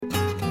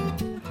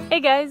Hey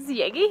guys,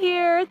 Yegi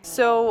here.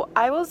 So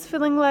I was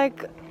feeling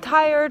like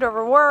tired,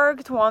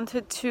 overworked,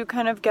 wanted to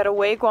kind of get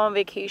away, go on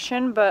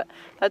vacation, but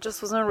that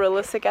just wasn't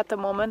realistic at the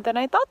moment. Then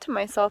I thought to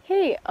myself,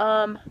 hey,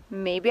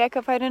 maybe I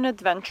could find an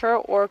adventure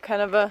or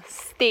kind of a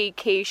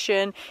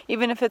staycation,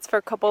 even if it's for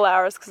a couple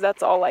hours, because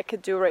that's all I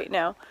could do right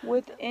now.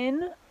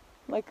 Within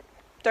like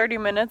 30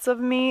 minutes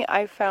of me,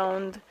 I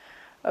found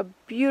a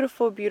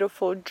beautiful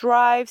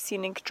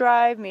scenic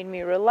drive, made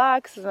me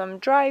relax as I'm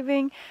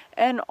driving,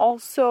 and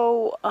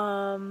also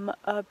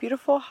a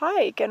beautiful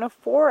hike in a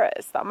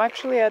forest. I'm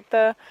actually at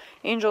the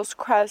Angeles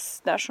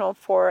Crest National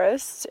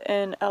Forest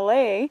in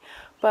LA,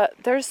 but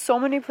there's so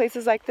many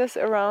places like this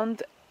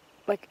around,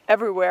 like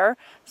everywhere,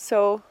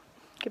 so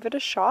give it a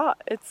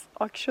shot. It's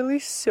actually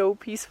so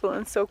peaceful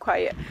and so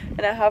quiet.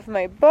 And I have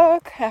my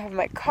book, I have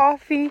my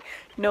coffee,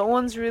 no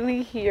one's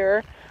really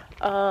here.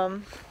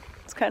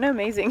 It's kind of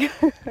amazing.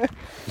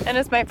 And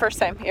it's my first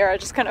time here. I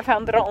just kind of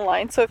found it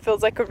online, so it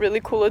feels like a really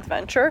cool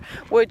adventure,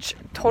 which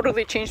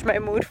totally changed my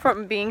mood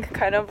from being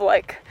kind of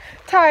like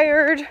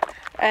tired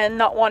and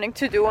not wanting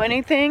to do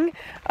anything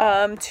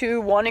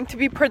to wanting to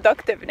be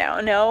productive now.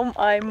 Now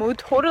my mood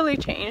totally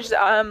changed.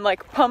 I'm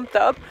like pumped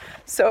up,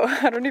 so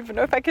I don't even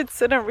know if I could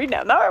sit and read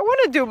now. Now I want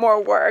to do more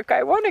work.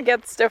 I want to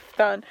get stuff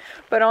done.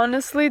 But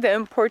honestly, the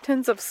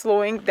importance of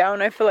slowing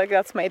down, I feel like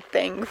that's my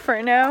thing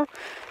for now.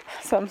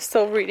 So I'm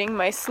still reading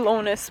my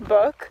slowness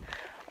book.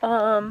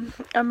 I'm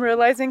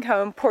realizing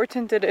how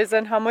important it is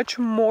and how much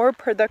more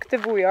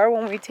productive we are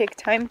when we take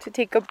time to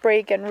take a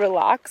break and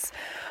relax,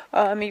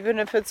 even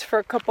if it's for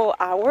a couple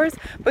hours,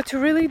 but to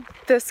really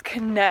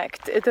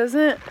disconnect.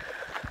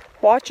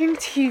 Watching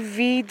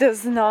TV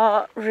does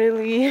not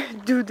really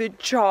do the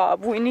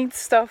job. We need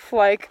stuff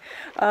like,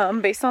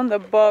 based on the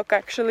book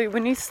actually, we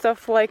need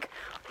stuff like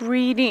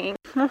reading,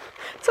 stuff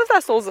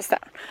that slows us down.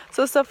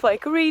 So stuff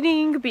like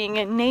reading, being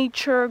in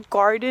nature,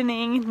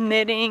 gardening,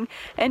 knitting,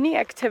 any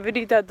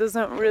activity that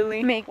doesn't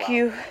really make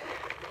you,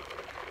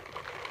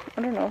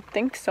 I don't know,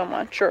 think so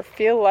much or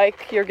feel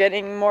like you're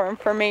getting more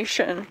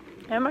information.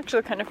 I'm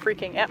actually kind of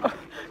freaking out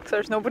because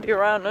there's nobody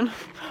around, and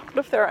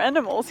what if there are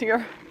animals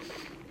here?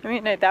 I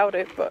mean, I doubt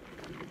it, but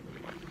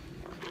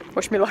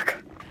wish me luck.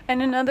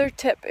 And another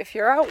tip, if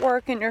you're at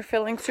work and you're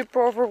feeling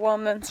super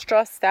overwhelmed and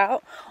stressed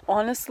out,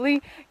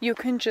 honestly, you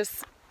can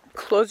just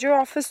close your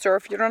office door.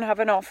 If you don't have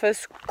an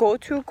office, go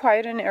to a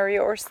quiet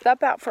area or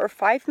step out for a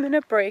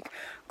 5-minute break,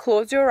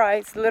 close your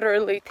eyes,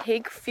 literally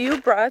take a few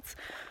breaths,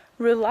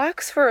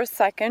 relax for a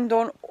second,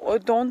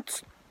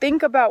 don't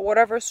think about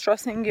whatever's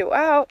stressing you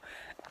out,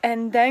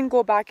 and then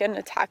go back and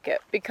attack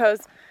it,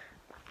 because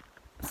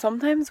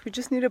sometimes we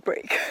just need a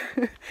break.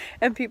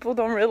 And people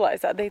don't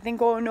realize that. They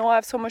think, oh no, I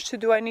have so much to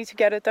do, I need to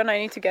get it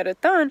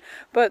done.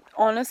 But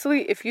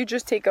honestly, if you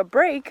just take a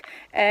break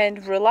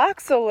and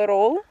relax a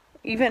little,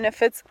 even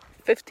if it's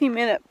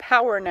 15-minute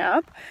power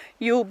nap,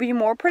 you'll be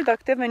more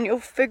productive and you'll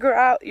figure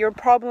out your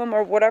problem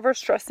or whatever's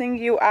stressing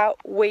you out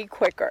way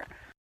quicker.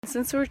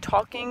 Since we're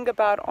talking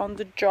about on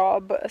the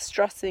job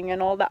stressing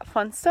and all that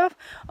fun stuff,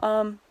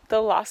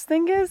 the last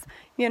thing is,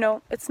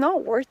 it's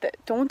not worth it.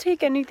 Don't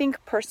take anything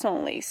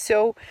personally.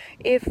 So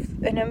if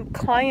a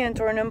client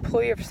or an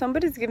employee, if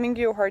somebody's giving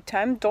you a hard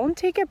time, don't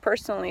take it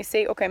personally.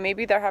 Say, okay,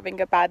 maybe they're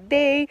having a bad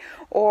day,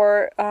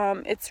 or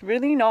it's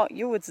really not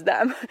you, it's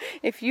them.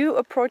 If you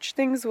approach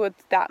things with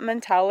that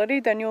mentality,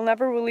 then you'll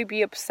never really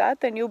be upset,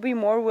 and you'll be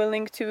more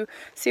willing to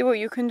see what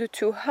you can do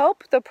to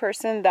help the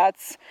person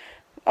that's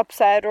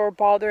upset or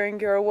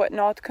bothering you or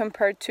whatnot,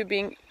 compared to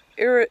being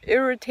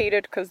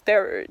irritated because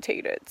they're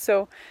irritated.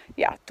 So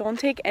yeah, don't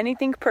take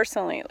anything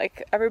personally.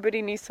 Like,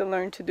 everybody needs to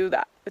learn to do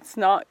that. It's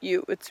not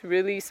you. It's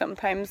really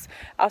sometimes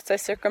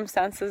outside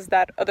circumstances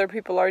that other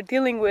people are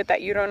dealing with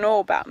that you don't know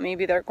about.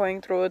 Maybe they're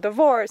going through a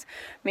divorce.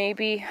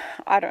 Maybe,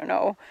 I don't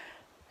know,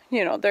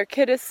 their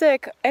kid is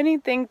sick.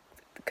 Anything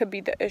could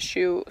be the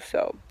issue.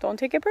 So don't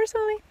take it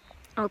personally.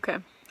 Okay,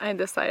 I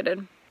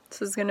decided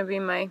this is gonna be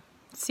my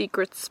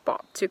secret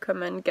spot to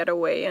come and get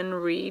away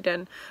and read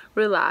and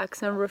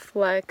relax and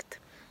reflect.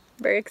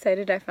 Very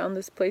excited I found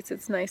this place.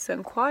 It's nice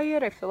and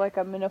quiet. I feel like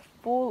I'm in a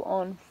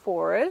full-on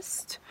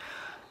forest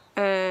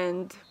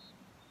and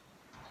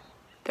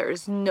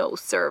there's no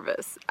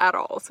service at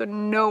all, so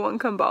no one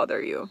can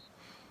bother you.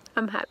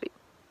 I'm happy.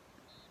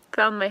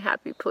 Found my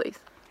happy place.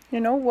 You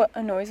know what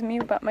annoys me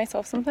about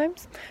myself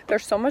sometimes?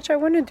 There's so much I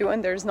want to do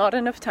and there's not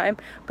enough time,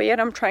 but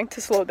yet I'm trying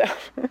to slow down.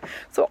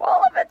 So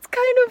all of it's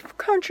kind of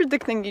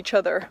contradicting each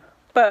other.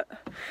 But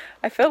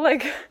I feel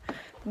like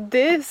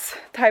this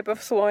type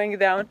of slowing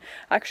down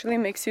actually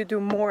makes you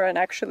do more and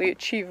actually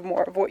achieve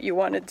more of what you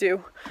want to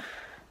do.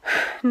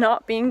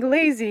 Not being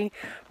lazy,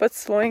 but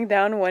slowing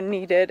down when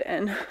needed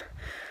and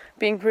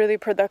being really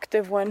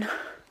productive when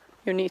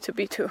you need to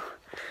be too.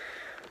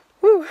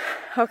 Woo,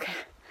 okay.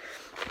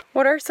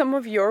 What are some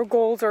of your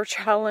goals or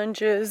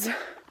challenges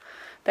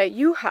that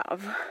you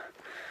have?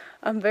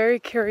 I'm very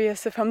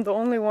curious if I'm the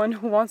only one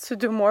who wants to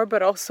do more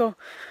but also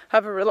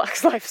have a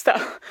relaxed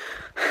lifestyle.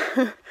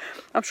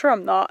 I'm sure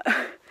I'm not.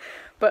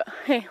 But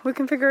hey, we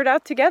can figure it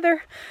out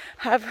together.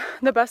 Have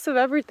the best of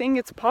everything.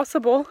 It's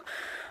possible.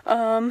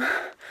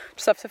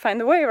 Just have to find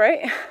the way,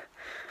 right?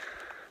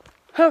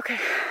 Okay,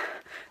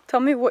 tell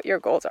me what your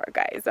goals are,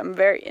 guys. I'm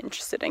very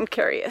interested and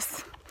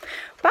curious.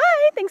 Bye,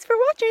 thanks for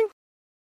watching.